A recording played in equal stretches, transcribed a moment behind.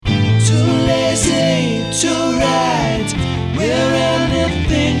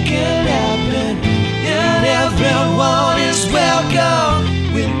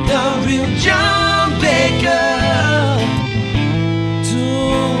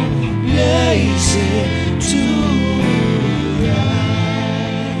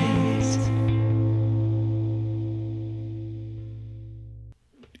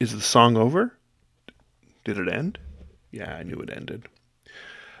Is the song over? Did it end? Yeah, I knew it ended.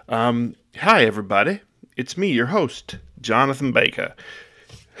 Hi, everybody. It's me, your host, Jonathan Baker.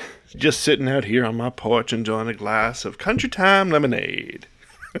 Just sitting out here on my porch enjoying a glass of Country Time lemonade.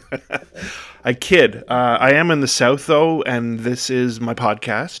 I kid. I am in the South, though, and this is my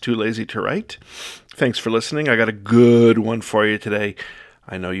podcast, Too Lazy to Write. Thanks for listening. I got a good one for you today.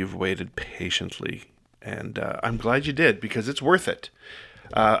 I know you've waited patiently, and I'm glad you did, because it's worth it.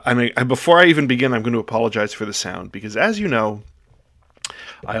 Before I even begin, I'm going to apologize for the sound, because as you know,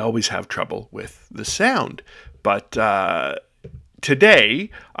 I always have trouble with the sound. But today,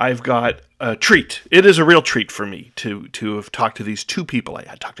 I've got a treat. It is a real treat for me to have talked to these two people.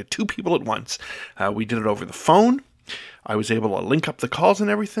 I talked to two people at once. We did it over the phone. I was able to link up the calls and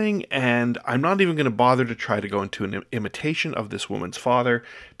everything, and I'm not even going to bother to try to go into an imitation of this woman's father,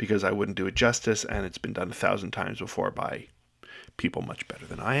 because I wouldn't do it justice, and it's been done 1,000 times before by people much better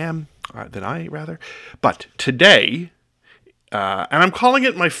than I. But today, and I'm calling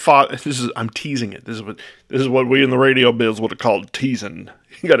it my father. I'm teasing it. This is what we in the radio biz would have called teasing.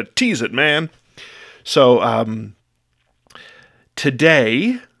 You got to tease it, man. So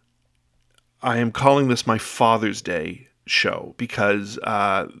today, I am calling this my Father's Day show, because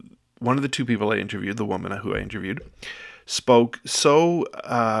one of the two people I interviewed, the woman who I interviewed, spoke so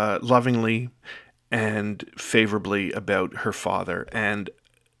lovingly and favorably about her father, and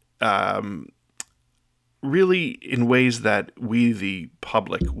really in ways that we, the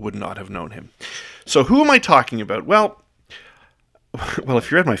public, would not have known him. So who am I talking about? Well,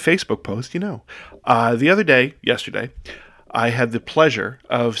 if you read my Facebook post, you know. Yesterday, I had the pleasure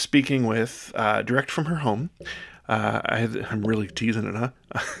of speaking with, direct from her home. I'm really teasing it, huh?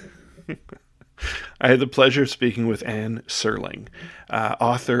 I had the pleasure of speaking with Anne Serling,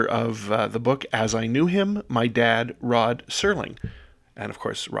 author of the book As I Knew Him, My Dad, Rod Serling. And of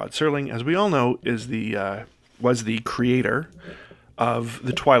course, Rod Serling, as we all know, was the creator of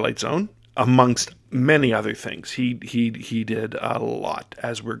The Twilight Zone, amongst many other things. He did a lot,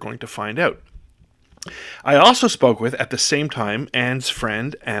 as we're going to find out. I also spoke with, at the same time, Anne's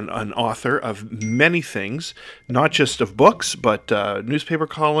friend and an author of many things, not just of books, but newspaper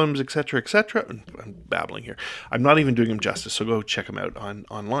columns, etc., etc. I'm babbling here. I'm not even doing him justice, so go check him out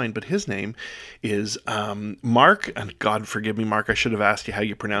online. But his name is Mark, and God forgive me, Mark, I should have asked you how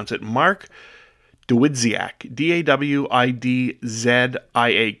you pronounce it. Mark Dawidziak, Dawidziak.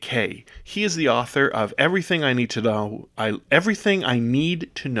 He is the author of Everything I Need to Know. Everything I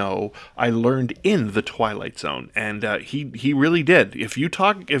Need to Know I Learned in the Twilight Zone, and he really did.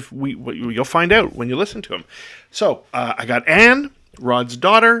 You'll find out when you listen to him. So I got Anne, Rod's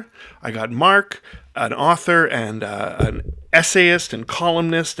daughter. I got Mark, an author and an essayist and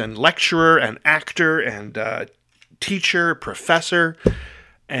columnist and lecturer and actor and teacher, professor,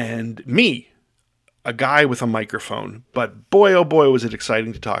 and me, a guy with a microphone. But boy, oh boy, was it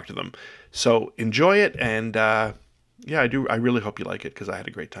exciting to talk to them. So enjoy it, and I really hope you like it, because I had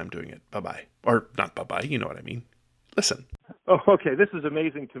a great time doing it. Bye-bye. Or not bye-bye, you know what I mean. Listen. Oh, okay, this is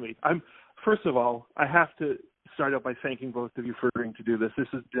amazing to me. First of all, I have to start out by thanking both of you for agreeing to do this. This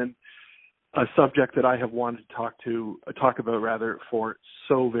has been a subject that I have wanted to talk about for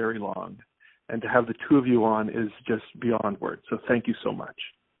so very long. And to have the two of you on is just beyond words. So thank you so much.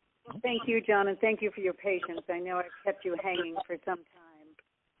 Thank you, John, and thank you for your patience. I know I've kept you hanging for some time.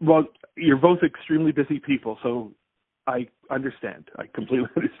 Well, you're both extremely busy people, so I understand. I completely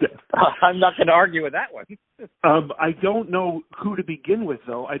understand. I'm not going to argue with that one. I don't know who to begin with,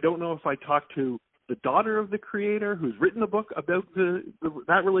 though. I don't know if I talk to the daughter of the creator who's written a book about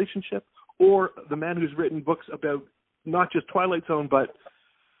that relationship, or the man who's written books about not just Twilight Zone, but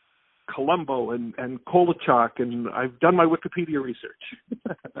Columbo and Kolachak, and I've done my Wikipedia research.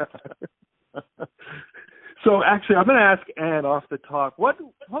 So actually, I'm going to ask Anne off the top, what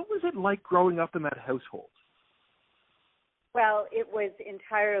was it like growing up in that household? Well, it was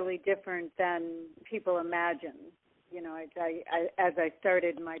entirely different than people imagine. You know, as I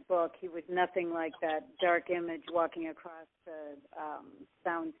started my book, he was nothing like that dark image walking across the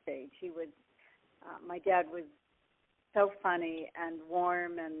soundstage. My dad was so funny and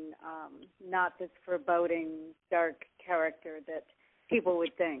warm and not this foreboding, dark character that people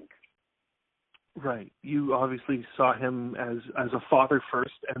would think. Right. You obviously saw him as a father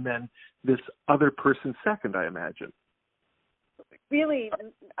first, and then this other person second, I imagine. Really,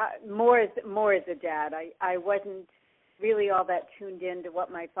 more as a dad. I wasn't really all that tuned in to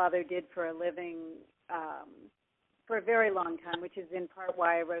what my father did for a living for a very long time, which is in part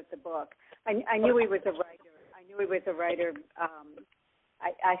why I wrote the book. I knew he was a writer.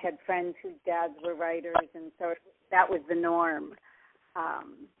 I had friends whose dads were writers, and so that was the norm.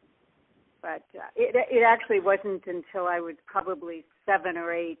 But it actually wasn't until I was probably 7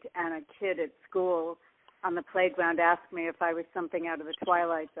 or 8 and a kid at school on the playground asked me if I was something out of the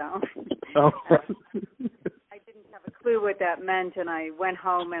Twilight Zone. Oh. I didn't have a clue what that meant, and I went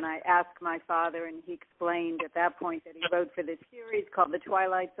home and I asked my father, and he explained at that point that he wrote for this series called The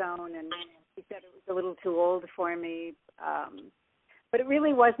Twilight Zone, and he said it was a little too old for me. But it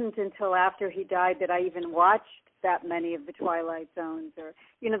really wasn't until after he died that I even watched that many of the Twilight Zones. Or,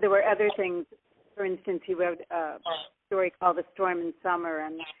 there were other things. For instance, he wrote a story called The Storm in Summer,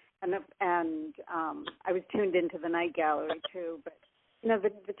 and I was tuned into the Night Gallery too. But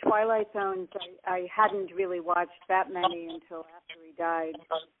the Twilight Zones, I hadn't really watched that many until after he died,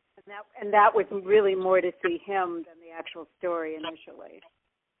 and that was really more to see him than the actual story initially.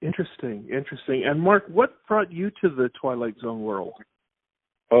 Interesting. And Mark, what brought you to the Twilight Zone world?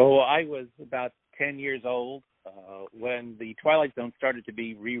 Oh, I was about 10 years old when the Twilight Zone started to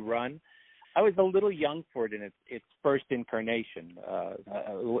be rerun. I was a little young for it in its first incarnation.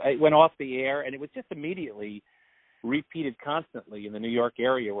 It went off the air, and it was just immediately repeated constantly in the New York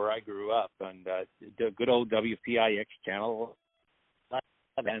area where I grew up on the good old WPIX channel.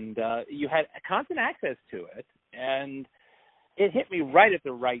 And you had constant access to it, and it hit me right at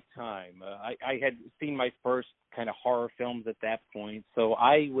the right time. I had seen my first kind of horror films at that point, so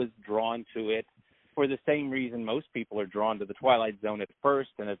I was drawn to it for the same reason most people are drawn to the Twilight Zone at first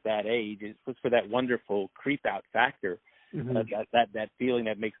and at that age. It was for that wonderful creep-out factor, that feeling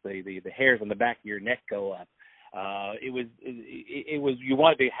that makes the hairs on the back of your neck go up. It was you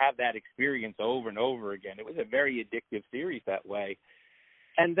wanted to have that experience over and over again. It was a very addictive series that way.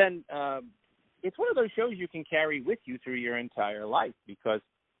 And then it's one of those shows you can carry with you through your entire life, because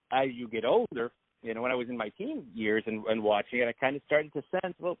as you get older, when I was in my teen years and watching it, I kind of started to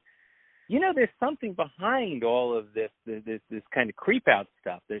sense, well, there's something behind all of this kind of creep out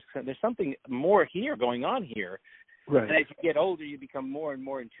stuff. There's something more here going on here. Right. And as you get older, you become more and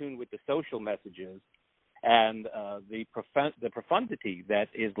more in tune with the social messages and the profundity that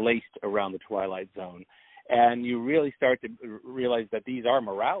is laced around the Twilight Zone. And you really start to realize that these are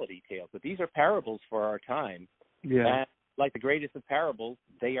morality tales, that these are parables for our time. Yeah. And like the greatest of parables,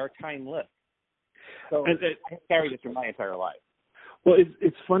 they are timeless. So I carry this through my entire life. Well,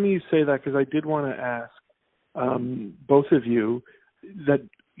 it's funny you say that, because I did want to ask both of you that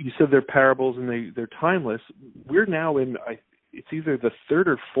you said they're parables and they're timeless. We're now in, it's either the third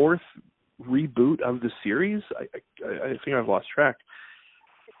or fourth reboot of the series. I think I've lost track.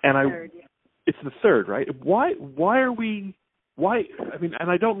 And it's the third, right? Why are we? I mean, and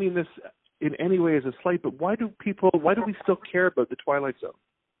I don't mean this in any way as a slight, but why do we still care about the Twilight Zone?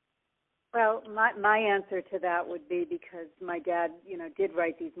 Well, my answer to that would be because my dad, did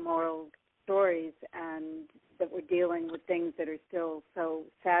write these moral stories, and that we're dealing with things that are still so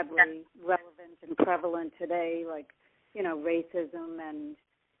sadly relevant and prevalent today, like, racism and,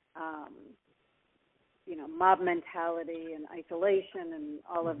 mob mentality and isolation and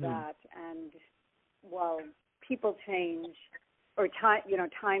all of that. And while people change, or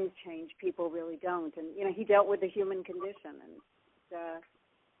times change, people really don't. And, he dealt with the human condition, and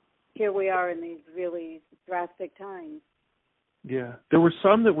here we are in these really drastic times. Yeah, there were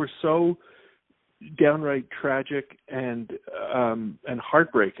some that were so downright tragic and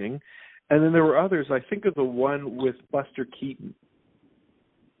heartbreaking, and then there were others. I think of the one with Buster Keaton,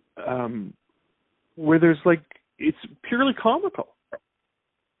 where there's it's purely comical.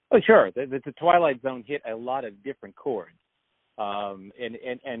 Oh, sure. The Twilight Zone hit a lot of different chords,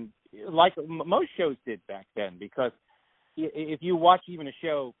 and like most shows did back then, because if you watch even a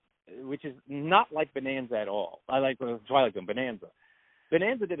show which is not like Bonanza at all. I like Twilight Zone, Bonanza.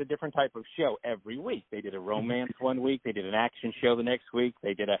 Bonanza did a different type of show every week. They did a romance one week. They did an action show the next week.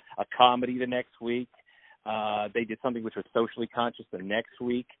 They did a comedy the next week. They did something which was socially conscious the next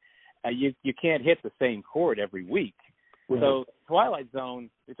week. You can't hit the same chord every week. Right. So Twilight Zone,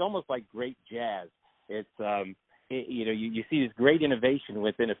 it's almost like great jazz. It's you see this great innovation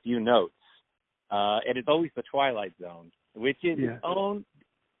within a few notes, and it's always the Twilight Zone, which is its own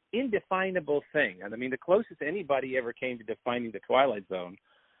indefinable thing. I mean, the closest anybody ever came to defining the Twilight Zone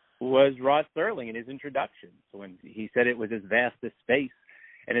was Rod Serling in his introduction, when he said it was as vast as space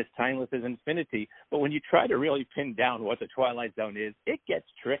and as timeless as infinity. But when you try to really pin down what the Twilight Zone is, it gets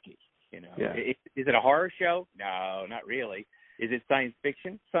tricky. Is it a horror show? No, not really. Is it science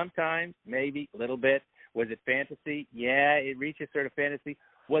fiction? Sometimes, maybe, a little bit. Was it fantasy? Yeah, it reaches sort of fantasy.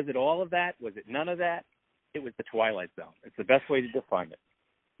 Was it all of that? Was it none of that? It was the Twilight Zone. It's the best way to define it.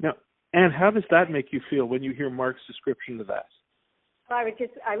 Now, and how does that make you feel when you hear Mark's description of that?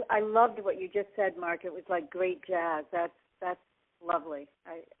 I loved what you just said, Mark. It was like great jazz. That's lovely.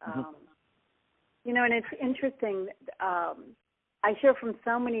 And it's interesting. I hear from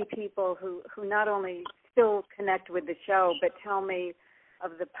so many people who not only still connect with the show, but tell me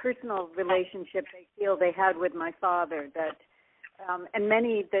of the personal relationship they feel they had with my father, that and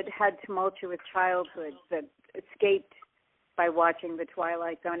many that had tumultuous childhoods that escaped by watching The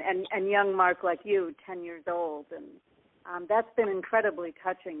Twilight Zone, and young Mark like you, 10 years old, and that's been incredibly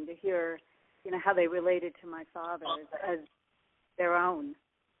touching to hear, how they related to my father as their own.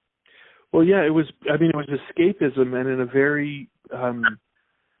 Well, yeah, it was escapism, and in a very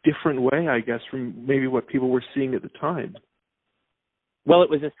different way, I guess, from maybe what people were seeing at the time. Well, it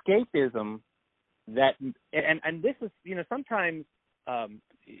was escapism that, and this is, sometimes, a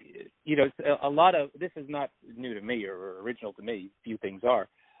lot of, this is not new to me or original to me, few things are,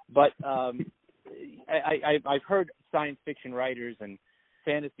 but I've heard science fiction writers and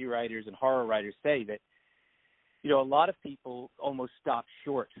fantasy writers and horror writers say that, a lot of people almost stop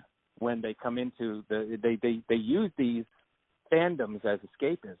short when they come into they use these fandoms as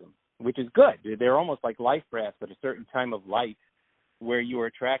escapism, which is good. They're almost like life rafts at a certain time of life where you are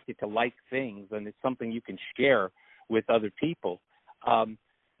attracted to like things, and it's something you can share with other people.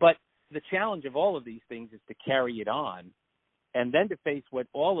 But the challenge of all of these things is to carry it on and then to face what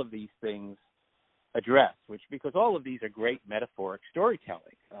all of these things address, because all of these are great metaphoric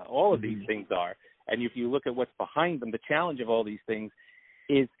storytelling. All of these things are. And if you look at what's behind them, the challenge of all these things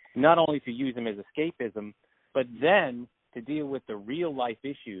is not only to use them as escapism, but then to deal with the real life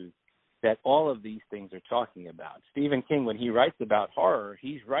issues that all of these things are talking about. Stephen King, when he writes about horror,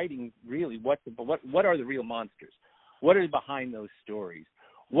 he's writing really what are the real monsters? What are behind those stories?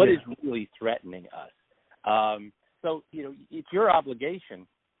 What is really threatening us? So, it's your obligation,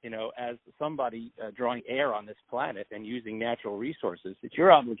 as somebody drawing air on this planet and using natural resources, it's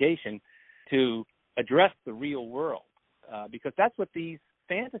your obligation to address the real world, because that's what these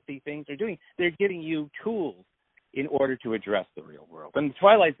fantasy things are doing. They're giving you tools in order to address the real world. And the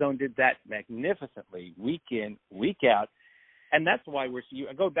Twilight Zone did that magnificently, week in, week out. And that's why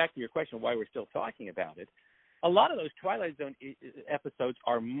I go back to your question, why we're still talking about it. A lot of those Twilight Zone episodes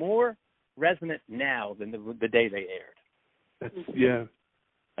are more resonant now than the day they aired. That's true.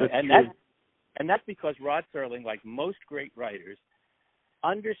 And that's because Rod Serling, like most great writers,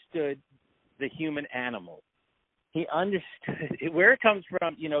 understood the human animal. He understood where it comes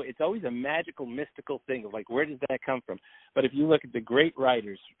from. It's always a magical, mystical thing of like, where does that come from? But if you look at the great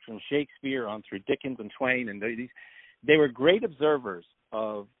writers from Shakespeare on through Dickens and Twain, and they were great observers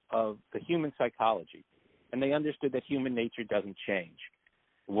of the human psychology, and they understood that human nature doesn't change.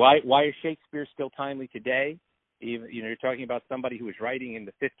 Why is Shakespeare still timely today? Even you're talking about somebody who was writing in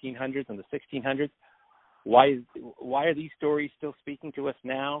the 1500s and the 1600s. Why are these stories still speaking to us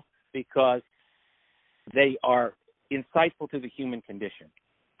now? Because they are insightful to the human condition,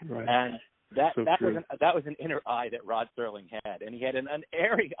 right? And that was an inner eye that Rod Serling had, and he had an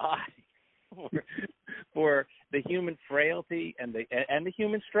unerring eye for the human frailty and the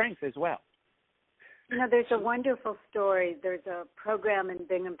human strength as well. There's a wonderful story. There's a program in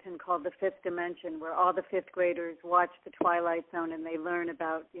Binghamton called The Fifth Dimension, where all the fifth graders watch The Twilight Zone and they learn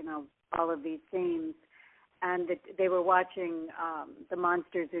about all of these themes. And they were watching The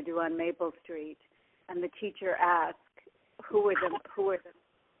Monsters Who Do on Maple Street, and the teacher asked, "Who are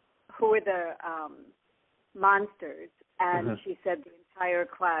the monsters?" And she said the entire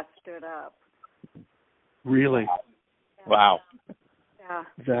class stood up. Really? Yeah. Wow. Yeah.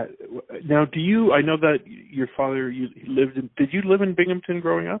 Now, I know that your father, did you live in Binghamton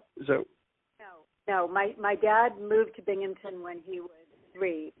growing up? Is that? No. My dad moved to Binghamton when he was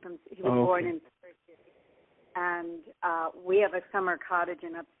 3. He was born in Jersey. And we have a summer cottage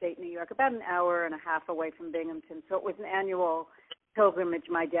in upstate New York, about an hour and a half away from Binghamton. So it was an annual pilgrimage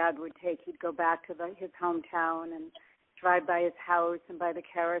my dad would take. He'd go back to his hometown and drive by his house and by the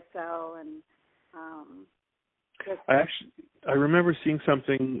carousel. And I remember seeing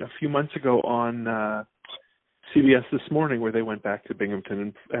something a few months ago on CBS This Morning where they went back to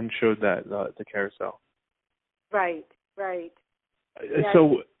Binghamton and showed that the carousel. Right. Yeah.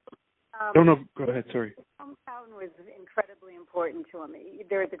 So. No, go ahead, sorry. Hometown was incredibly important to him.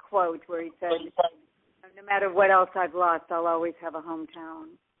 There's a quote where he said, "No matter what else I've lost, I'll always have a hometown."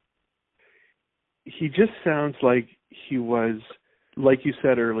 He just sounds like he was, like you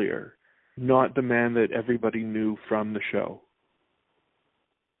said earlier, not the man that everybody knew from the show.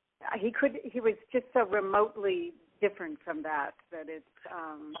 He was just so remotely different from that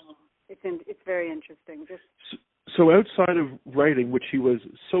it's very interesting. So outside of writing, which he was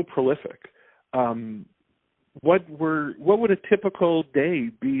so prolific, what would a typical day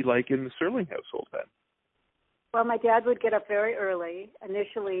be like in the Serling household then? Well, my dad would get up very early.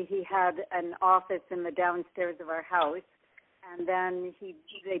 Initially, he had an office in the downstairs of our house, and then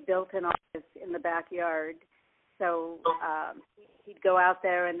they built an office in the backyard. So he'd go out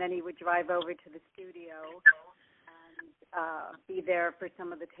there, and then he would drive over to the studio and be there for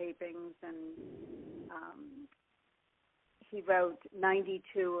some of the tapings. And he wrote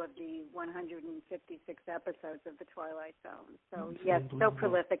 92 of the 156 episodes of The Twilight Zone. So, yes, so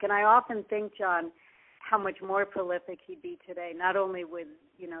prolific. And I often think, John, how much more prolific he'd be today, not only with,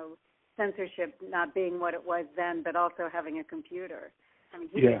 censorship not being what it was then, but also having a computer. I mean,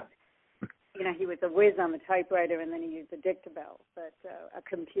 he was a whiz on the typewriter, and then he used a dictabel, but a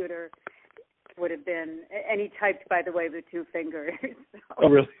computer would have been, and he typed, by the way, with two fingers. So, oh,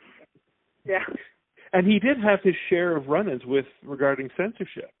 really? Yeah. And he did have his share of run-ins regarding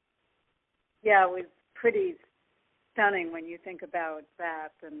censorship. Yeah, it was pretty stunning when you think about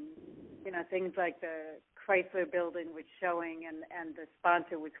that, and things like the Chrysler building was showing, and the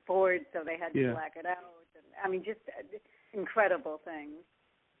sponsor was Ford, so they had to black it out. And, I mean, just incredible things.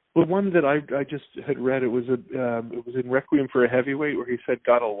 The one that I just had read, it was in Requiem for a Heavyweight, where he said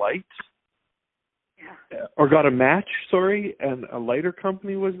got a light, or got a match, sorry, and a lighter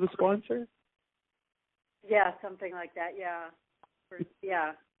company was the sponsor. Yeah, something like that.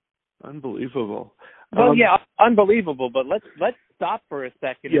 Yeah. Unbelievable. Well, unbelievable. But let's stop for a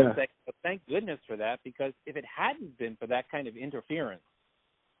second and say, well, thank goodness for that, because if it hadn't been for that kind of interference,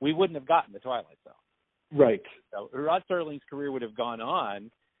 we wouldn't have gotten the Twilight Zone. Right. So Rod Serling's career would have gone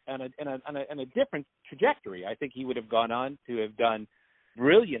on and a different trajectory. I think he would have gone on to have done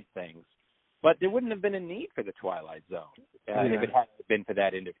brilliant things, but there wouldn't have been a need for the Twilight Zone if it hadn't been for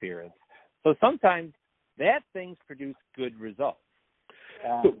that interference. So sometimes bad things produce good results.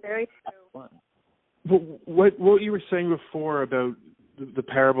 Very true. But what you were saying before about the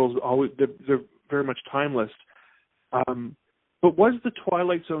parables, they're very much timeless. But was the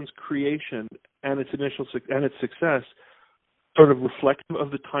Twilight Zone's creation and its success sort of reflective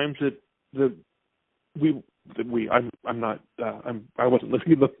of the times that I wasn't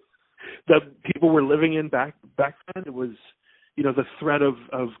living in that people were living in back then? It was, the threat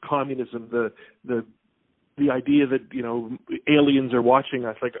of communism, the idea that, aliens are watching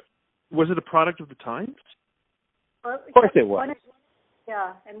us. Like, was it a product of the times? Well, of course it was.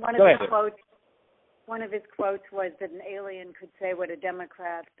 And one of his quotes was that an alien could say what a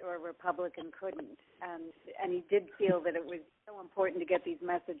Democrat or a Republican couldn't, and he did feel that it was so important to get these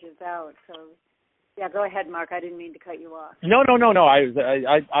messages out. So, go ahead, Mark. I didn't mean to cut you off. No.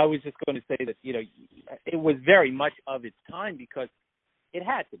 I was just going to say that it was very much of its time, because it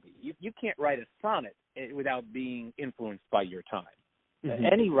had to be. You can't write a sonnet without being influenced by your time. Mm-hmm.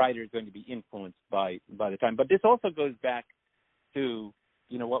 Any writer is going to be influenced by the time. But this also goes back to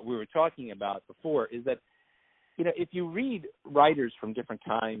what we were talking about before, is that if you read writers from different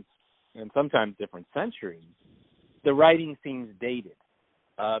times and sometimes different centuries, the writing seems dated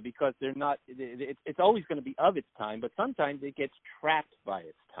because they're not. It's always going to be of its time, but sometimes it gets trapped by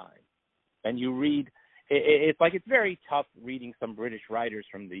its time. And you read. It's very tough reading some British writers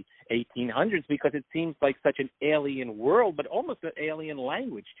from the 1800s, because it seems like such an alien world, but almost an alien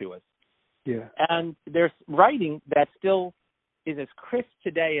language to us. Yeah. And there's writing that still is as crisp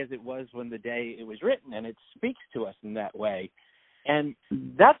today as it was when the day it was written, and it speaks to us in that way. And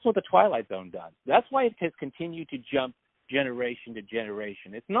that's what the Twilight Zone does. That's why it has continued to jump generation to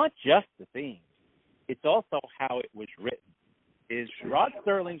generation. It's not just the themes. It's also how it was written. Rod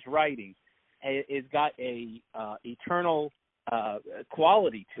Serling's writing it's got a eternal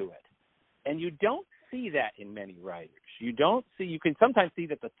quality to it, and you don't see that in many writers. You can sometimes see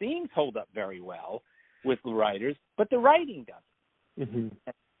that the themes hold up very well with the writers, but the writing doesn't. Mm-hmm.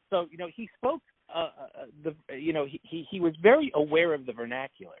 So he spoke. He was very aware of the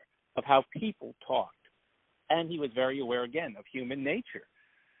vernacular, of how people talked, and he was very aware again of human nature.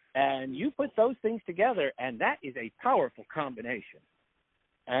 And you put those things together, and that is a powerful combination.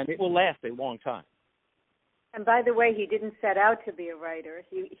 And it will last a long time. And by the way, he didn't set out to be a writer.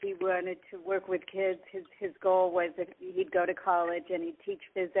 He wanted to work with kids. His goal was that he'd go to college and he'd teach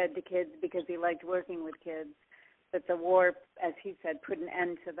phys ed to kids because he liked working with kids. But the war, as he said, put an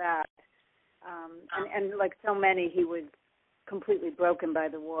end to that. And like so many, he was completely broken by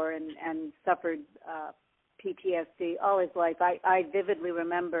the war and suffered PTSD all his life. I vividly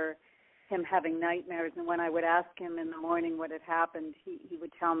remember him having nightmares, and when I would ask him in the morning what had happened, he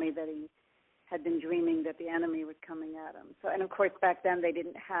would tell me that he had been dreaming that the enemy was coming at him. So, and of course back then they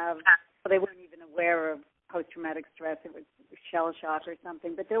weren't even aware of post-traumatic stress. It was shell shock or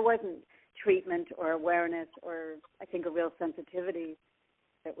something, but there wasn't treatment or awareness or I think a real sensitivity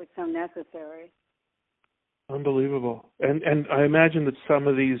that was so necessary. Unbelievable. And I imagine that some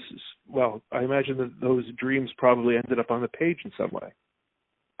of these, I imagine that those dreams probably ended up on the page in some way.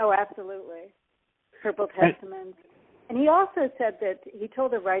 Oh, absolutely. Purple Testament. And he also said that he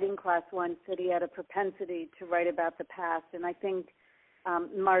told a writing class once that he had a propensity to write about the past. And I think,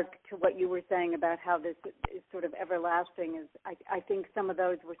 Mark, to what you were saying about how this is sort of everlasting, is I think some of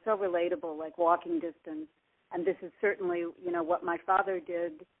those were so relatable, like Walking Distance. And this is certainly, what my father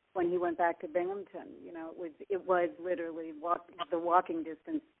did when he went back to Binghamton. It was literally the Walking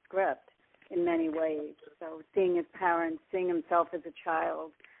Distance script in many ways. So seeing his parents, seeing himself as a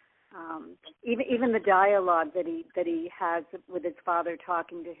child, even the dialogue that he has with his father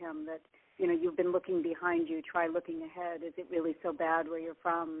talking to him, that you've been looking behind you, try looking ahead. Is it really so bad where you're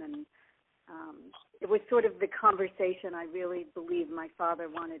from? And it was sort of the conversation I really believe my father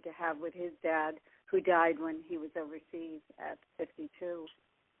wanted to have with his dad, who died when he was overseas at 52.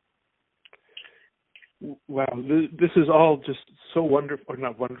 Wow, this is all just so wonderful, or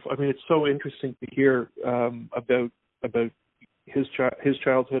not wonderful. I mean, it's so interesting to hear about his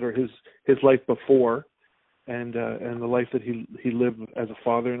childhood, or his life before, and the life that he lived as a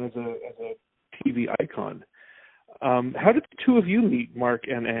father and as a TV icon. How did the two of you meet, Mark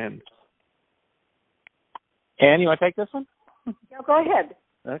and Anne? Anne, you want to take this one? No, go ahead.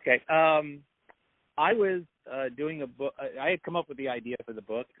 Okay. I was doing a book. I had come up with the idea for the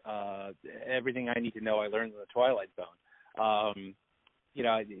book. Everything I need to know I learned in the Twilight Zone.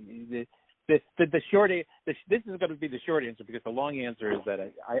 The short. This is going to be the short answer, because the long answer is that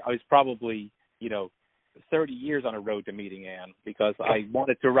I was probably 30 years on a road to meeting Anne, because I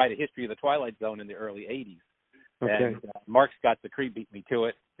wanted to write a history of the Twilight Zone in the early 80s. Okay. And Mark Scott Decree beat me to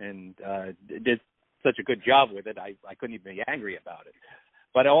it, and did such a good job with it, I couldn't even be angry about it.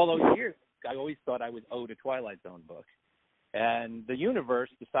 But all those years, I always thought I was owed a Twilight Zone book. And the universe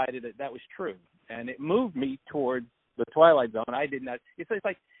decided that was true. And it moved me towards the Twilight Zone. I did not. It's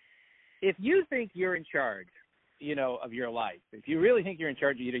like, if you think you're in charge, of your life, if you really think you're in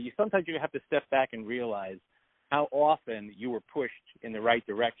charge, sometimes you have to step back and realize how often you were pushed in the right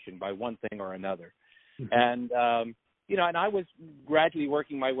direction by one thing or another. Mm-hmm. And, and I was gradually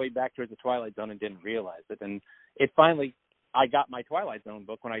working my way back towards the Twilight Zone and didn't realize it. And I got my Twilight Zone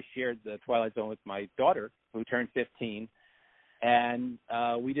book when I shared the Twilight Zone with my daughter, who turned 15, and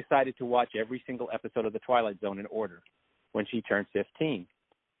we decided to watch every single episode of the Twilight Zone in order when she turned 15.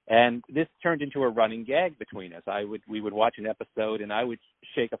 And this turned into a running gag between us. We would watch an episode, and I would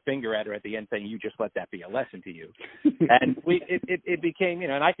shake a finger at her at the end, saying, "You just let that be a lesson to you." And it became,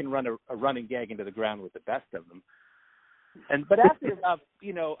 and I can run a running gag into the ground with the best of them. But after about,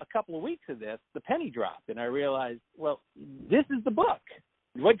 a couple of weeks of this, the penny dropped, and I realized, well, this is the book.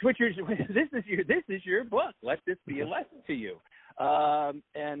 This is your book. Let this be a lesson to you.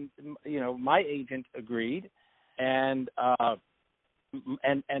 And my agent agreed, and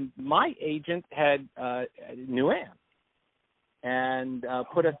my agent knew Anne, and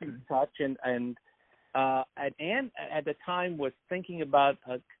put us in touch, and Anne at the time was thinking about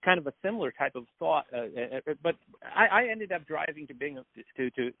kind of a similar type of thought, but I ended up driving to Bingham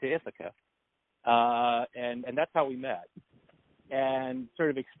to Ithaca, and that's how we met, and sort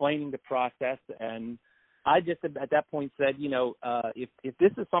of explaining the process. And I just at that point said, if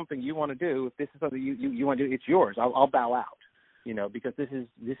this is something you want to do, if this is something you want to do, it's yours. I'll bow out, because this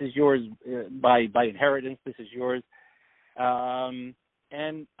is yours by inheritance. This is yours.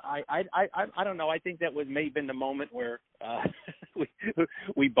 And I don't know. I think that may have been the moment where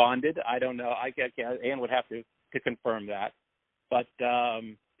we bonded. I don't know. I guess Anne would have to confirm that. But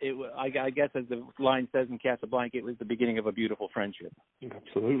I guess, as the line says in Casablanca, it was the beginning of a beautiful friendship.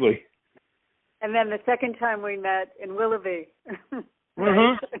 Absolutely. And then the second time we met in Willoughby.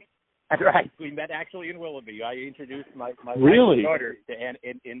 Mm-hmm. That's right. We met actually in Willoughby. I introduced my really? daughter to Anne.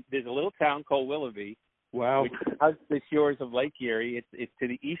 There's a little town called Willoughby. Wow. Which hugs the shores of Lake Erie. It's to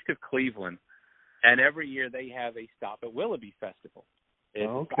the east of Cleveland. And every year they have a Stop at Willoughby festival. It's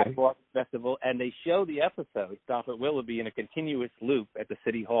a sidewalk festival, and they show the episode Stop at Willoughby in a continuous loop at the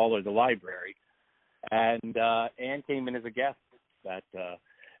city hall or the library. And Anne came in as a guest that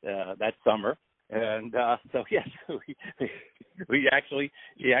summer. And so yes, he actually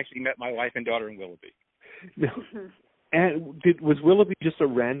met my wife and daughter in Willoughby. And was Willoughby just a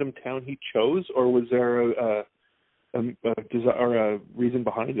random town he chose, or was there a reason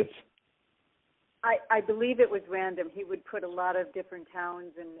behind it? I believe it was random. He would put a lot of different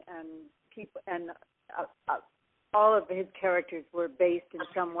towns and people, and all of his characters were based in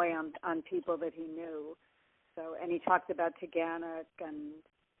some way on people that he knew. So, and he talked about Taganuk, and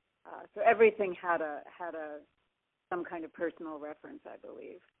so everything had some kind of personal reference, I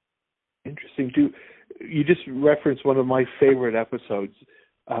believe. Interesting. You just referenced one of my favorite episodes,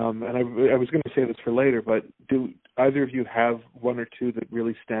 and I was going to say this for later, but do either of you have one or two that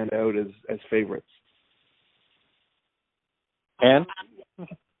really stand out as favorites? And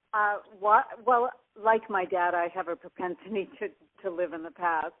Well, like my dad, I have a propensity to live in the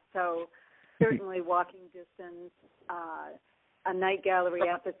past. So certainly Walking Distance, a Night Gallery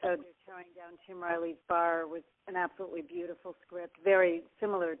episode, they're tearing down Tim Riley's bar, was an absolutely beautiful script, very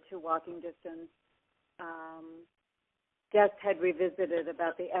similar to Walking Distance. Guest had revisited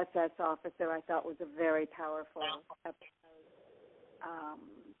about the SS officer, I thought was a very powerful episode.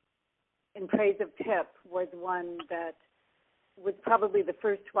 In Praise of Pip was one that was probably the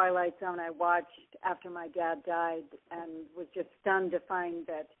first Twilight Zone I watched after my dad died, and was just stunned to find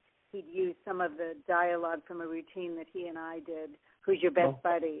that he'd used some of the dialogue from a routine that he and I did, Who's Your Best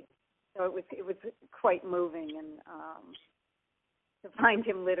Buddy? So it was quite moving, and to find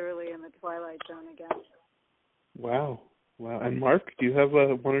him literally in the Twilight Zone again. Wow. And Mark, do you have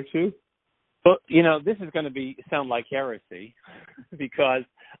one or two? Well, this is going to sound like heresy because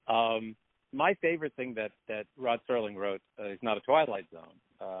my favorite thing that Rod Serling wrote is not a Twilight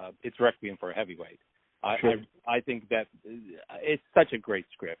Zone. It's Requiem for a Heavyweight. Sure. I think that it's such a great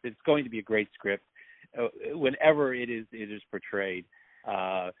script. It's going to be a great script whenever it is portrayed,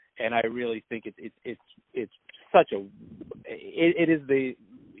 and I really think it's such a. It is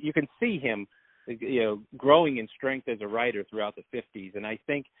you can see him, growing in strength as a writer throughout the 50s, and I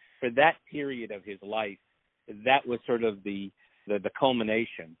think for that period of his life, that was sort of the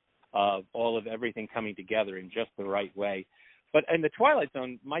culmination of all of everything coming together in just the right way. But in the Twilight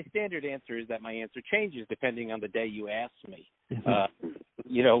Zone, my standard answer is that my answer changes depending on the day you ask me.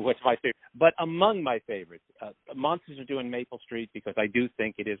 What's my favorite? But among my favorites, Monsters Are Due in Maple Street, because I do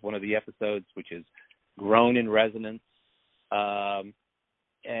think it is one of the episodes which has grown in resonance. And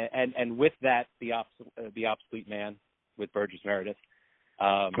with that, the Obsolete Man with Burgess Meredith.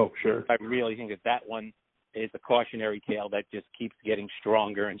 Sure. I really think that one is a cautionary tale that just keeps getting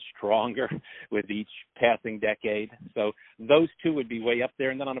stronger and stronger with each passing decade. So those two would be way up there.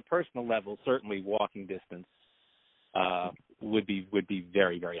 And then on a personal level, certainly Walking Distance would be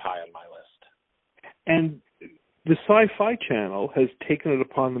very, very high on my list. And the Sci-Fi Channel has taken it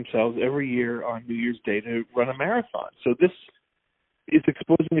upon themselves every year on New Year's Day to run a marathon. So this is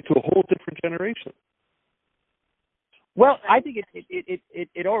exposing it to a whole different generation. Well, I think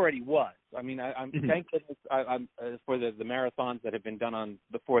it already was. I mean, I'm thank goodness for the marathons that have been done on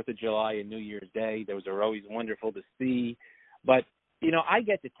the 4th of July and New Year's Day. Those are always wonderful to see. But, I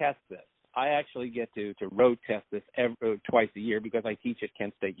get to test this. I actually get to road test this twice a year because I teach at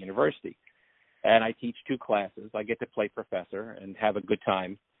Kent State University. And I teach 2 classes. I get to play professor and have a good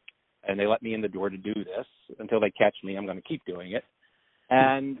time. And they let me in the door to do this. Until they catch me, I'm going to keep doing it.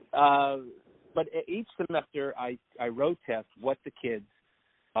 And but each semester, I road test what the kids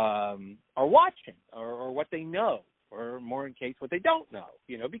are watching or what they know, or more in case, what they don't know,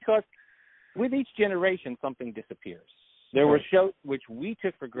 because with each generation, something disappears. There were shows which we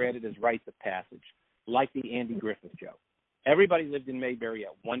took for granted as rites of passage, like the Andy Griffith Show. Everybody lived in Mayberry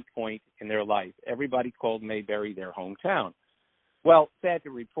at one point in their life. Everybody called Mayberry their hometown. Well, sad to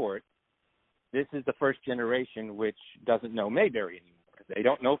report, this is the first generation which doesn't know Mayberry anymore. They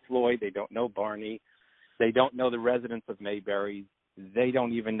don't know Floyd. They don't know Barney. They don't know the residents of Mayberry. They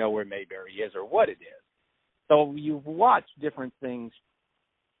don't even know where Mayberry is or what it is. So you've watched different things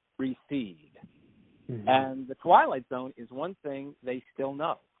recede. Mm-hmm. And the Twilight Zone is one thing they still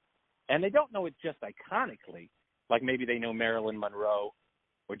know. And they don't know it just iconically, like maybe they know Marilyn Monroe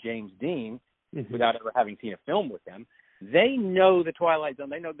or James Dean without ever having seen a film with them. They know the Twilight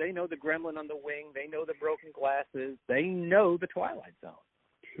Zone. They know the gremlin on the wing. They know the broken glasses. They know the Twilight Zone.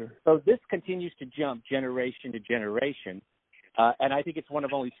 Sure. So this continues to jump generation to generation, and I think it's one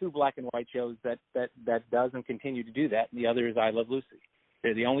of only 2 black and white shows that does and continue to do that. And the other is I Love Lucy.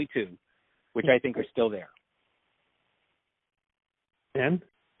 They're the only 2, which I think are still there. And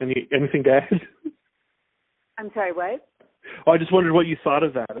anything to add? I'm sorry, what? Oh, I just wondered what you thought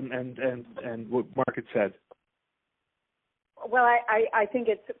of that and what Mark had said. Well, I think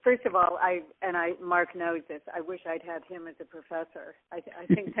it's, first of all, Mark knows this, I wish I'd had him as a professor. I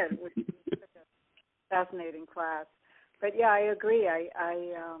think that would be such a fascinating class. But yeah, I agree.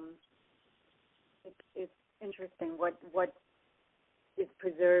 It's interesting what is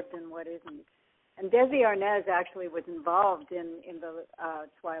preserved and what isn't. And Desi Arnaz actually was involved in the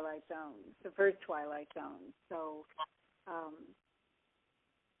Twilight Zone, the first Twilight Zone. So.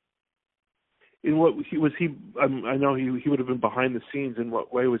 In what was he? I know he would have been behind the scenes. In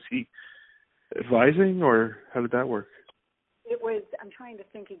what way was he advising, or how did that work? It was, I'm trying to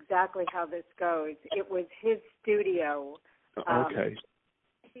think exactly how this goes. It was his studio. Okay.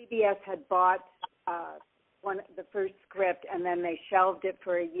 CBS had bought the first script, and then they shelved it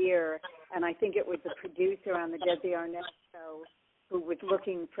for a year. And I think it was the producer on the Desi Arnaz show who was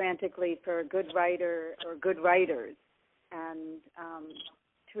looking frantically for a good writer or good writers. And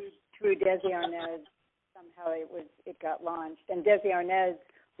through Desi Arnaz, somehow it got launched. And Desi Arnaz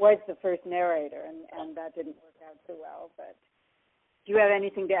was the first narrator, and that didn't work out too well. But do you have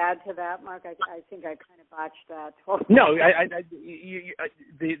anything to add to that, Mark? I think I kind of botched that. No,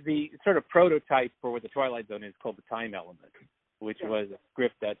 the sort of prototype for what the Twilight Zone is called The Time Element, which was a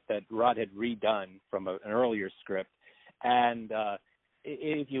script that Rod had redone from an earlier script. And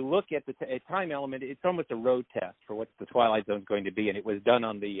if you look at the Time Element, it's almost a road test for what the Twilight Zone is going to be, and it was done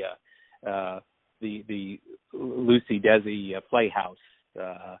on the Lucy Desi Playhouse.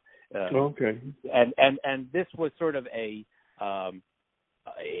 Okay. And this was sort of a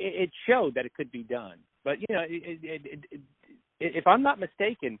it showed that it could be done. But if I'm not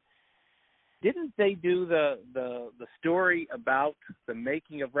mistaken, didn't they do the story about the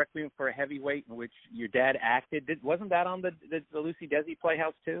making of Requiem for a Heavyweight in which your dad acted? Wasn't that on the Lucy Desi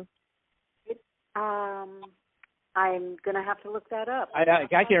Playhouse too? I'm gonna have to look that up. I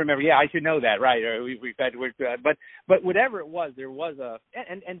can't remember. Yeah, I should know that, right? But whatever it was, there was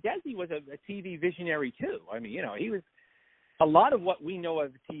and Desi was a TV visionary too. I mean, he was a lot of what we know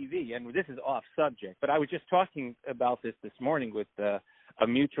of TV, and this is off subject, but I was just talking about this morning with a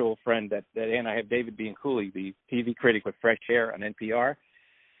mutual friend that and I have, David Bianculli, the TV critic with Fresh Air on NPR,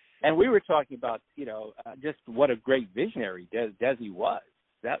 and we were talking about just what a great visionary Desi was.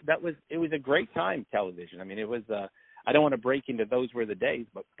 It was a great time television. I mean, it was I don't want to break into those were the days,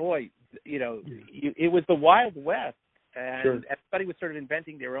 but boy, it was the Wild West, and everybody was sort of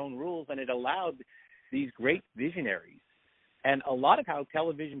inventing their own rules, and it allowed these great visionaries. And a lot of how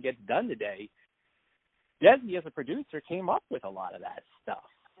television gets done today, Desi as a producer came up with a lot of that stuff.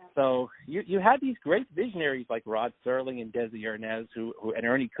 Yeah. So you had these great visionaries like Rod Serling and Desi Arnaz and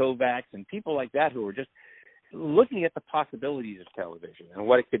Ernie Kovacs and people like that who were just looking at the possibilities of television and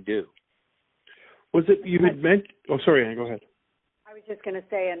what it could do. Was it you had mentioned? Oh, sorry, Anne, go ahead. I was just going to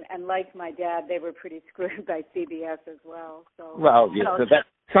say, and like my dad, they were pretty screwed by CBS as well. So so that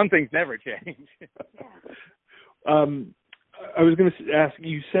some things never change. Yeah. I was going to ask,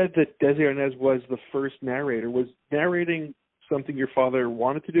 you said that Desi Arnaz was the first narrator. Was narrating something your father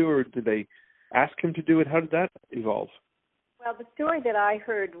wanted to do, or did they ask him to do it? How did that evolve? Well, the story that I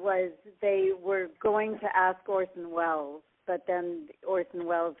heard was they were going to ask Orson Welles, but then Orson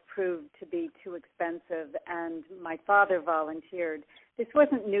Welles proved to be too expensive, and my father volunteered. This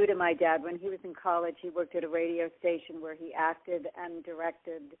wasn't new to my dad. When he was in college, he worked at a radio station where he acted and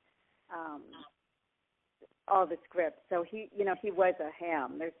directed all the scripts. So he was a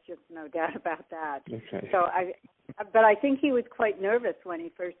ham. There's just no doubt about that. Okay. So but I think he was quite nervous when he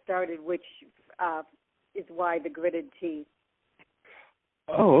first started, which is why the gritted teeth.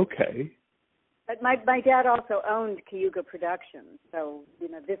 Oh, okay. But my dad also owned Cayuga Productions, so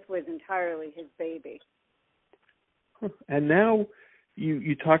this was entirely his baby. And now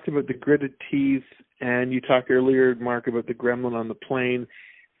you talked about the gritted teeth, and you talked earlier, Mark, about the gremlin on the plane.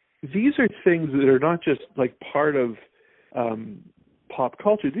 These are things that are not just like part of pop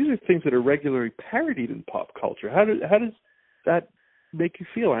culture. These are things that are regularly parodied in pop culture. How does that make you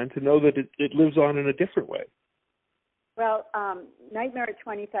feel, Anne, to know that it lives on in a different way? Well, Nightmare at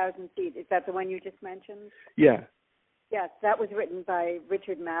 20,000 Feet, is that the one you just mentioned? Yeah. Yes, that was written by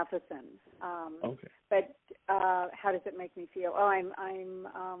Richard Matheson. Okay. But how does it make me feel? Oh, I'm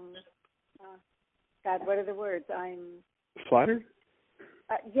God, what are the words? I'm flattered?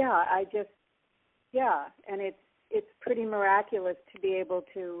 And it's pretty miraculous to be able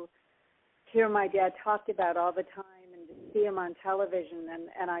to hear my dad talked about all the time and to see him on television,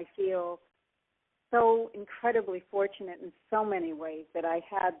 and I feel so incredibly fortunate in so many ways that I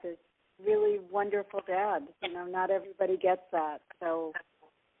had this really wonderful dad. Not everybody gets that, so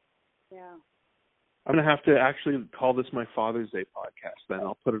yeah. I'm going to have to actually call this my Father's Day podcast, then.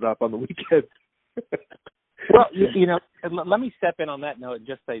 I'll put it up on the weekend. Well, let me step in on that note and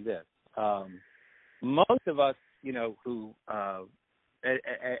just say this. Most of us, who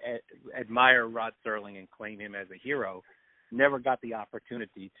admire Rod Serling and claim him as a hero, never got the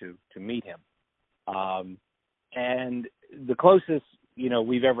opportunity to meet him. And the closest,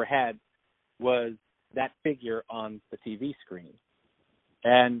 we've ever had was that figure on the TV screen.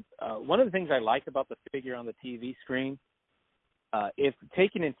 And one of the things I like about the figure on the TV screen, if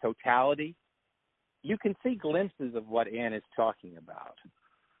taken in totality, you can see glimpses of what Anne is talking about.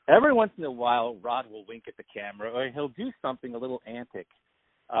 every once in a while, Rod will wink at the camera, or he'll do something a little antic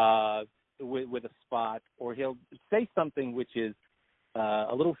with a spot, or he'll say something which is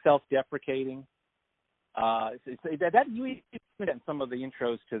a little self-deprecating. That you even in some of the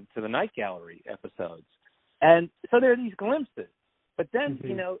intros to the Night Gallery episodes. And so there are these glimpses. But then,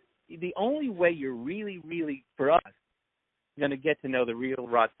 the only way you're really, really, for us, going to get to know the real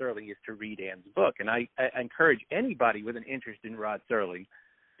Rod Serling is to read Anne's book. And I encourage anybody with an interest in Rod Serling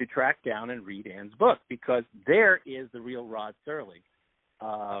to track down and read Anne's book, because there is the real Rod Serling.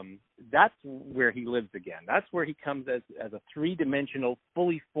 That's where he lives again. That's where he comes as a three-dimensional,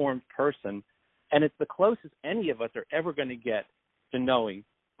 fully formed person. And it's the closest any of us are ever going to get to knowing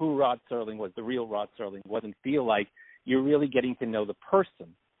who Rod Serling was, the real Rod Serling was, and feel like you're really getting to know the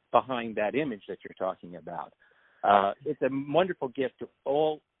person behind that image that you're talking about. It's a wonderful gift to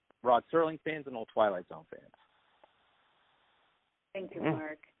all Rod Serling fans and all Twilight Zone fans. Thank you,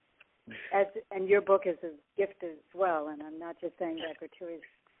 Mark. And your book is a gift as well, and I'm not just saying that gratuitously.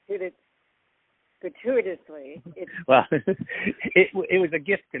 Well, it was a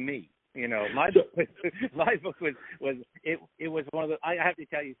gift to me. My book was one of the. I have to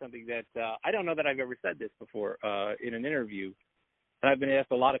tell you something that I don't know that I've ever said this before in an interview, and I've been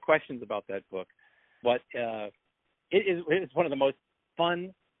asked a lot of questions about that book, but it's one of the most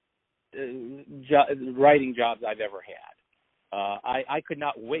fun writing jobs I've ever had. I could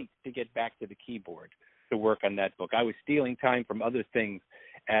not wait to get back to the keyboard to work on that book. I was stealing time from other things,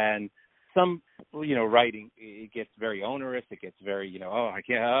 and some, writing, it gets very onerous. It gets very, I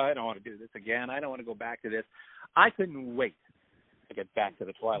don't want to do this again. I don't want to go back to this. I couldn't wait to get back to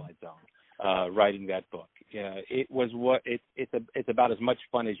the Twilight Zone, writing that book. It was it's about as much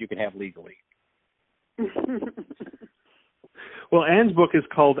fun as you can have legally. Well, Anne's book is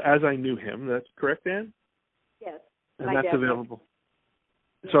called As I Knew Him. That's correct, Anne? Yes. And that's available.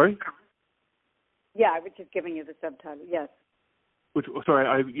 Sorry? Yeah, I was just giving you the subtitle. Yes.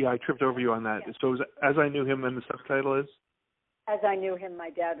 I tripped over you on that. Yeah. So As I Knew Him, and the subtitle is? As I Knew Him, My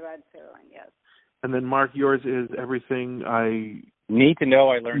Dad, Rod Serling, yes. And then, Mark, yours is Everything I Need to Know,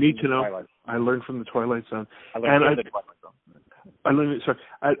 I Learned Need from to the Know. Twilight Zone. I Learned from the Twilight Zone. I learned from the Twilight Zone.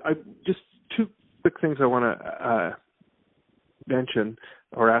 I just two quick things I want to mention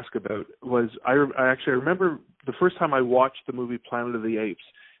or ask about was I remember the first time I watched the movie Planet of the Apes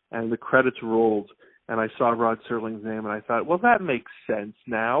and the credits rolled, and I saw Rod Serling's name, and I thought, well, that makes sense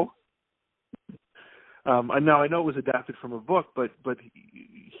now. And now I know it was adapted from a book, but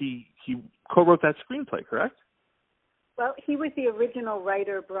he co-wrote that screenplay, correct? Well, he was the original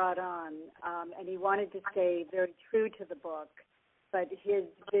writer brought on, and he wanted to stay very true to the book, but his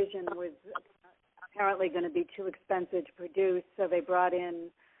vision was apparently going to be too expensive to produce, so they brought in,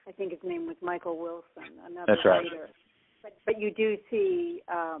 I think his name was Michael Wilson, another writer. But you do see,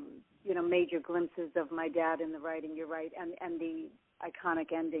 major glimpses of my dad in the writing. You're right, and the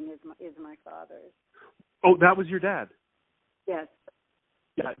iconic ending is my father's. Oh, that was your dad? Yes.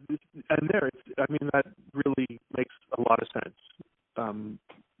 Yeah, and that really makes a lot of sense.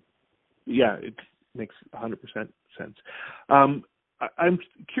 It makes 100% sense. I'm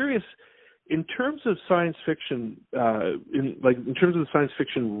curious, in terms of science fiction, in terms of the science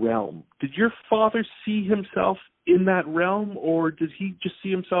fiction realm, did your father see himself in that realm, or did he just see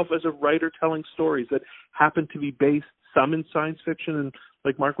himself as a writer telling stories that happen to be based some in science fiction and,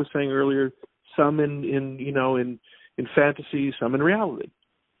 like Mark was saying earlier, some in fantasy, some in reality?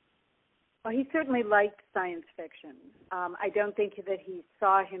 Well, he certainly liked science fiction. I don't think that he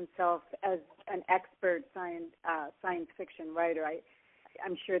saw himself as an expert science fiction writer.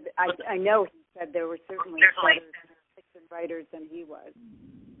 I'm sure that I know he said there were certainly better science fiction writers than he was.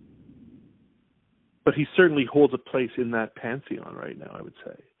 But he certainly holds a place in that pantheon right now, I would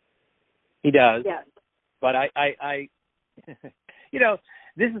say. He does. Yes. But I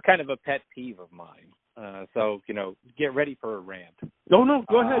this is kind of a pet peeve of mine. So, get ready for a rant. No,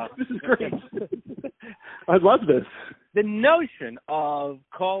 go ahead. This is great. I love this. The notion of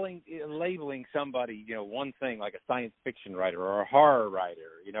labeling somebody, one thing like a science fiction writer or a horror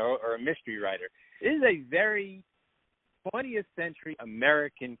writer, or a mystery writer, is a very 20th century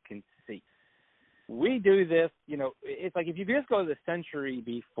American conceit. We do this, it's like if you just go to the century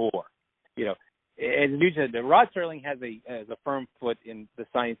before, as you said, Rod Serling has a firm foot in the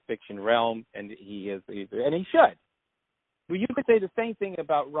science fiction realm, and he should. Well, you could say the same thing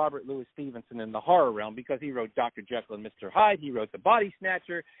about Robert Louis Stevenson in the horror realm, because he wrote Dr. Jekyll and Mr. Hyde, he wrote The Body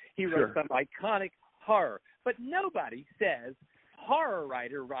Snatcher, he wrote some iconic horror. But nobody says horror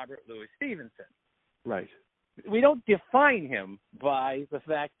writer Robert Louis Stevenson. Right. We don't define him by the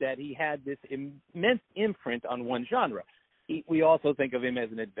fact that he had this immense imprint on one genre. we also think of him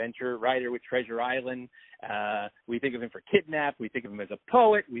as an adventure writer with Treasure Island. We think of him for Kidnapped. We think of him as a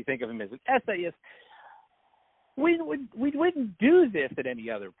poet. We think of him as an essayist. We wouldn't do this at any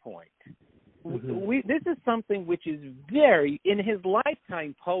other point. This is something which is in his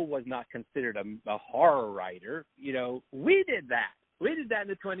lifetime, Poe was not considered a horror writer. We did that. We did that in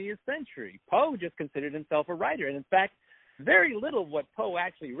the 20th century. Poe just considered himself a writer. And in fact, very little of what Poe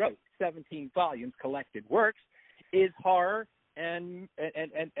actually wrote, 17 volumes, collected works, is horror and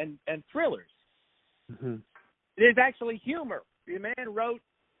thrillers. There's actually humor. The man wrote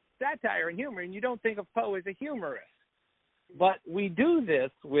satire and humor, and you don't think of Poe as a humorist. But we do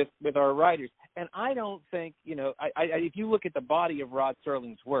this with our writers, and I don't think, if you look at the body of Rod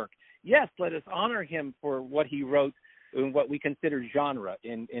Serling's work, yes, let us honor him for what he wrote in what we consider genre,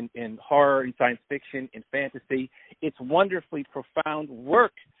 in horror, in science fiction, in fantasy. It's wonderfully profound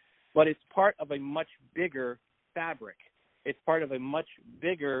work, but it's part of a much bigger fabric. It's part of a much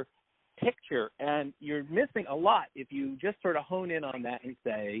bigger picture, and you're missing a lot if you just sort of hone in on that and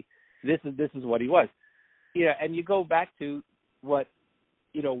say, this is what he was. And you go back to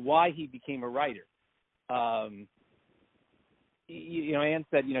why he became a writer. Anne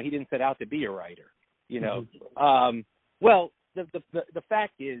said, he didn't set out to be a writer. Well, the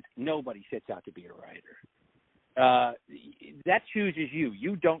fact is, nobody sets out to be a writer. That chooses you.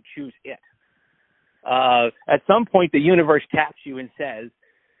 You don't choose it. At some point, the universe taps you and says,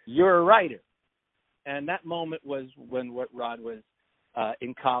 "You're a writer." And that moment was when Rod was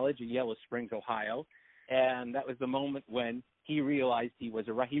in college in Yellow Springs, Ohio, and that was the moment when he realized he was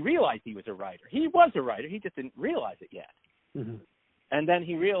a writer. He realized he was a writer. He was a writer. He just didn't realize it yet. And then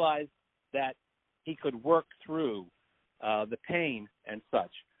he realized that he could work through the pain and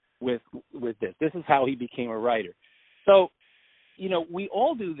such with this. This is how he became a writer. So, we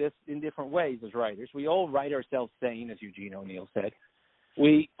all do this in different ways as writers. We all write ourselves sane, as Eugene O'Neill said.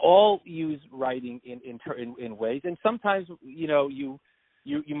 We all use writing in ways, and sometimes you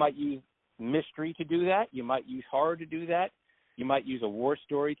might use mystery to do that. You might use horror to do that. You might use a war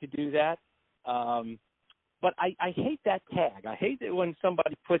story to do that. But I hate that tag. I hate it when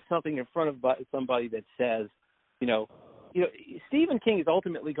somebody puts something in front of somebody that says, Stephen King is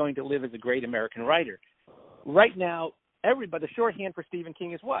ultimately going to live as a great American writer. Right now, the shorthand for Stephen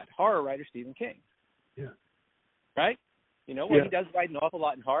King is what? Horror writer Stephen King. Yeah. Right? He does write an awful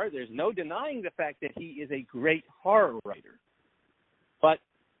lot in horror. There's no denying the fact that he is a great horror writer. But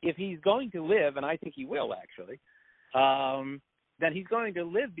if he's going to live, and I think he will actually, then he's going to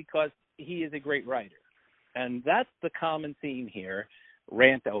live because he is a great writer. And that's the common theme here.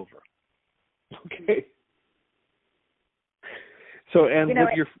 Rant over. Okay. So, and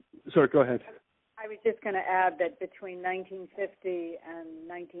sorry, go ahead. I was just going to add that between 1950 and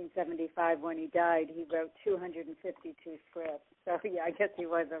 1975, when he died, he wrote 252 scripts. So, yeah, I guess he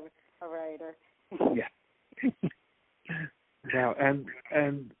was a writer. Yeah. Now,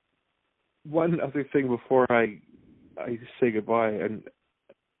 and one other thing before I say goodbye, and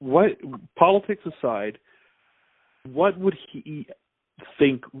what, politics aside, what would he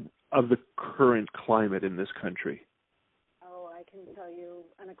think of the current climate in this country? Oh, I can tell you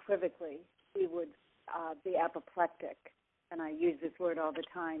unequivocally, he would be apoplectic, and I use this word all the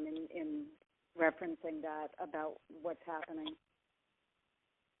time in referencing that about what's happening.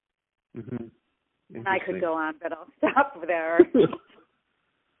 And I could go on, but I'll stop there.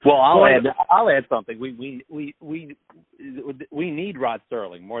 Well, I'll add something. We need Rod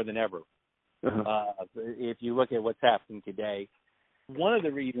Serling more than ever. If you look at what's happening today, one of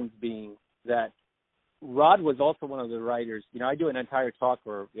the reasons being that Rod was also one of the writers. I do an entire talk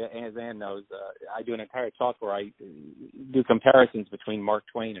where, as Ann knows, I do an entire talk where I do comparisons between Mark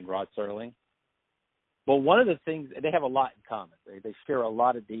Twain and Rod Serling. Well, one of the things, they have a lot in common. They share a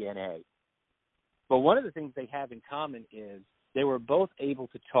lot of DNA. But one of the things they have in common is they were both able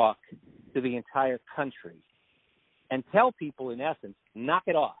to talk to the entire country and tell people, in essence, knock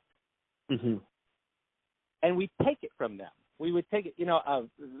it off. And we take it from them. We would take it,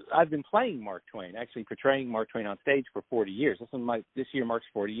 I've been playing Mark Twain, actually portraying Mark Twain on stage for 40 years. This year marks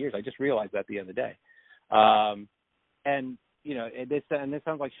 40 years. I just realized that the other day. And this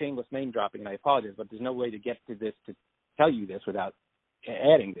sounds like shameless name dropping, and I apologize, but there's no way to get to this, to tell you this without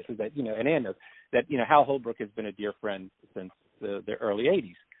adding this, is that, and Ann knows that, Hal Holbrook has been a dear friend since the early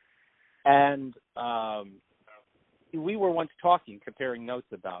 80s. And we were once talking, comparing notes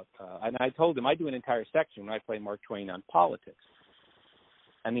about, and I told him I do an entire section when I play Mark Twain on politics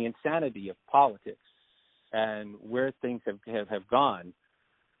and the insanity of politics and where things have gone.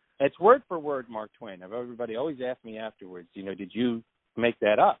 It's word for word Mark Twain. Everybody always asks me afterwards, did you make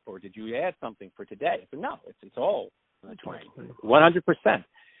that up or did you add something for today? I said, no, it's all Twain, 100%.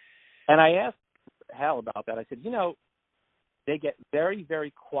 And I asked Hal about that. I said, they get very,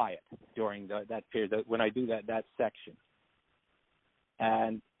 very quiet during that period when I do that section.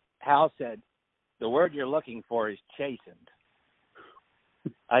 And Hal said, the word you're looking for is chastened.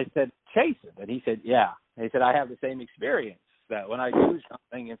 I said, chastened? And he said, yeah. And he said, I have the same experience, that when I do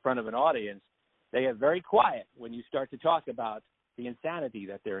something in front of an audience, they get very quiet when you start to talk about the insanity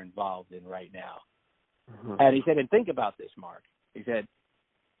that they're involved in right now. Mm-hmm. And he said, and think about this, Mark. He said,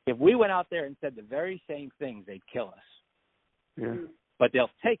 if we went out there and said the very same things, they'd kill us. Yeah. But they'll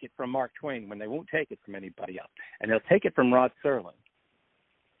take it from Mark Twain when they won't take it from anybody else. And they'll take it from Rod Serling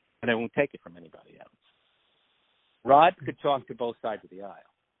and they won't take it from anybody else. Rod could talk to both sides of the aisle.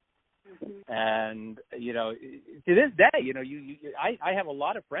 Mm-hmm. And, to this day, I have a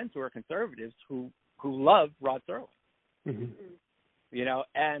lot of friends who are conservatives who love Rod Serling. Mm-hmm.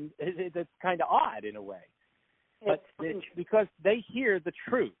 And it's kind of odd in a way. But it's because they hear the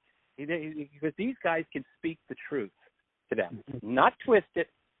truth. Because these guys can speak the truth to them. Mm-hmm. Not twist it,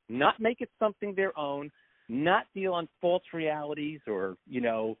 not make it something their own, not deal on false realities or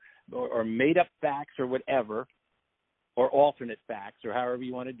made up facts or whatever, or alternate facts or however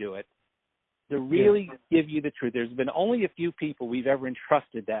you want to do it, to really give you the truth. There's been only a few people we've ever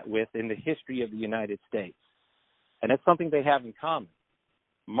entrusted that with in the history of the United States. And that's something they have in common.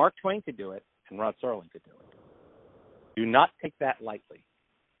 Mark Twain could do it, and Rod Serling could do it. Do not take that lightly.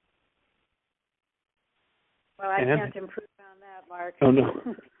 Well, I can't improve on that, Mark. Oh,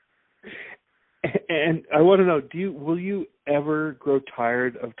 no. And I want to know, will you ever grow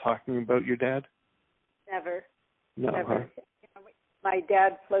tired of talking about your dad? Never. No. Never. My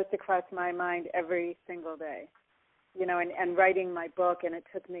dad floats across my mind every single day. And writing my book, and it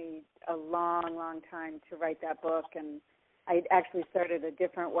took me a long, long time to write that book, and I actually started a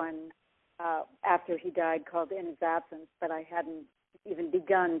different one after he died called In His Absence, but I hadn't even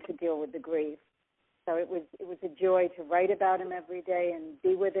begun to deal with the grief. So it was a joy to write about him every day and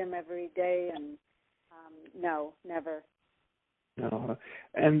be with him every day, and no, never. No.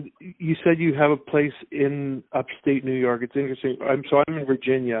 And you said you have a place in upstate New York. It's interesting. I'm in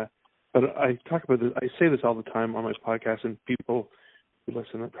Virginia, but I talk about this. I say this all the time on my podcast, and people who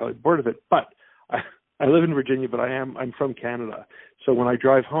listen are probably bored of it. But I live in Virginia, but I'm from Canada. So when I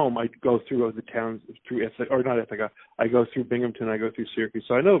drive home, I go through the towns through Ithaca, or not Ithaca. I go through Binghamton. I go through Syracuse.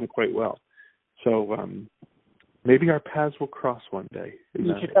 So I know them quite well. So maybe our paths will cross one day.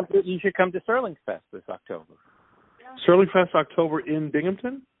 You should come to Serling Fest this October. Serling Fest October in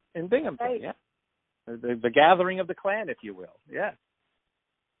Binghamton? In Binghamton, right. Yeah. The gathering of the clan, if you will. Yeah.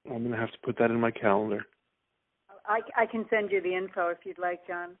 I'm going to have to put that in my calendar. I can send you the info if you'd like,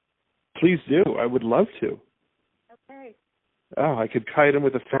 John. Please do. I would love to. Okay. Oh, I could tie it in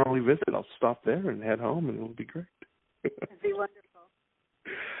with a family visit. I'll stop there and head home, and it'll be great. It'd be wonderful.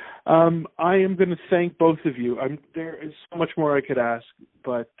 I am going to thank both of you. There is so much more I could ask,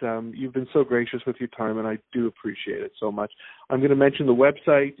 but you've been so gracious with your time, and I do appreciate it so much. I'm going to mention the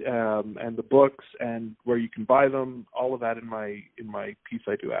website and the books and where you can buy them, all of that in my piece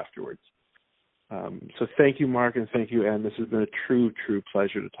I do afterwards. So thank you, Mark, and thank you, Anne. This has been a true, true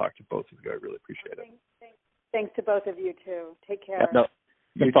pleasure to talk to both of you. I really appreciate it. Thanks to both of you, too. Take care. No,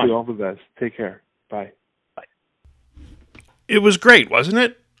 you too. All the best. Take care. Bye. Bye. It was great, wasn't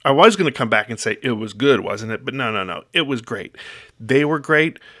it? I was going to come back and say it was good, wasn't it? But no. It was great. They were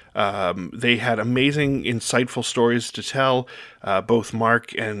great. They had amazing, insightful stories to tell. Both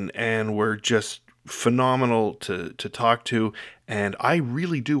Mark and Anne were just phenomenal to talk to. And I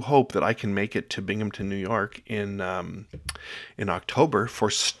really do hope that I can make it to Binghamton, New York in October for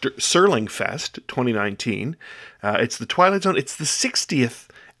Serling Fest 2019. It's the Twilight Zone. It's the 60th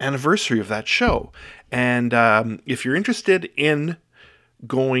anniversary of that show. And if you're interested in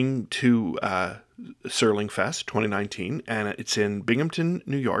going to Serling Fest 2019, and it's in Binghamton,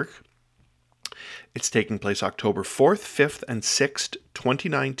 New York. It's taking place October 4th, 5th, and 6th,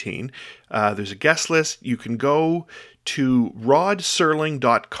 2019. There's a guest list. You can go to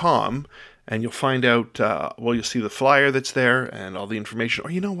rodserling.com and you'll find out, you'll see the flyer that's there and all the information.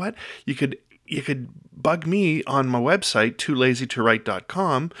 Or you know what? You could bug me on my website,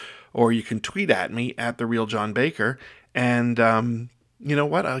 toolazytowrite.com, or you can tweet at me at @TheRealJohnBaker, and you know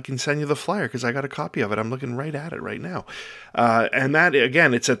what? I can send you the flyer because I got a copy of it. I'm looking right at it right now. And that,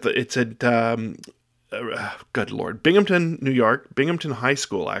 again, it's at good Lord, Binghamton, New York, Binghamton High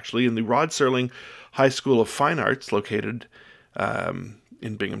School, actually, in the Rod Serling High School of Fine Arts, located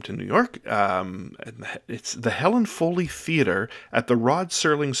in Binghamton, New York. It's the Helen Foley Theater at the Rod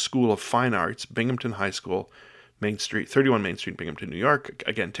Serling School of Fine Arts, Binghamton High School, Main Street, 31 Main Street, Binghamton, New York.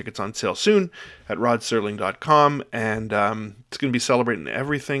 Again, tickets on sale soon at rodserling.com, and it's going to be celebrating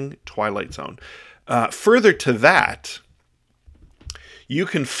everything Twilight Zone. Further to that, you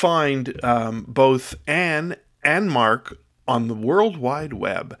can find both Anne and Mark on the World Wide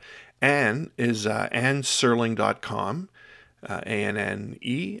Web. Anne is AnneSerling.com,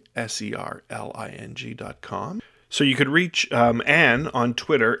 ANNESERLING.com. So you could reach Anne on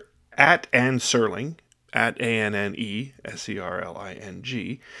Twitter at Anne Serling, at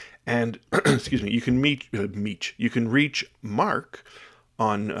ANNESERLING, and excuse me, you can you can reach Mark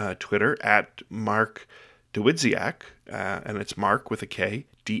on Twitter at Mark Dawidziak, and it's Mark with a K,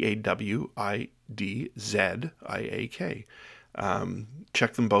 DAWIDZIAK.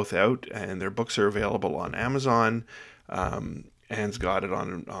 Check them both out, and their books are available on Amazon. Anne's got it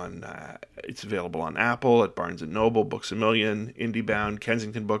on it's available on Apple, at Barnes & Noble, Books A Million, IndieBound,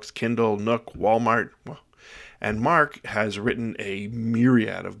 Kensington Books, Kindle, Nook, Walmart. And Mark has written a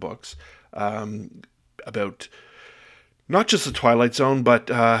myriad of books about not just the Twilight Zone, but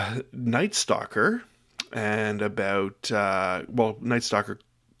Night Stalker, and about, Night Stalker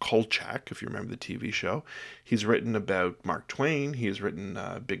Kolchak, if you remember the TV show. He's written about Mark Twain. He has written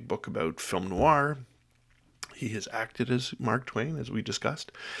a big book about film noir. He has acted as Mark Twain, as we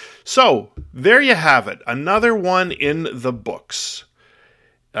discussed. So, there you have it. Another one in the books.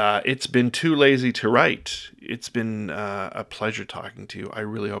 It's been too lazy to write. It's been a pleasure talking to you. I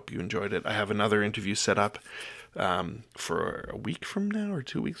really hope you enjoyed it. I have another interview set up for a week from now or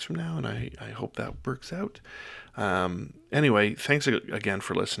 2 weeks from now, and I hope that works out. Anyway, thanks again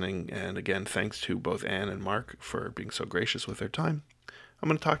for listening, and again, thanks to both Anne and Mark for being so gracious with their time. I'm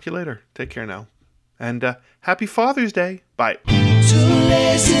going to talk to you later. Take care now. And happy Father's Day. Bye. Too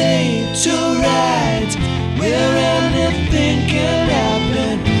lazy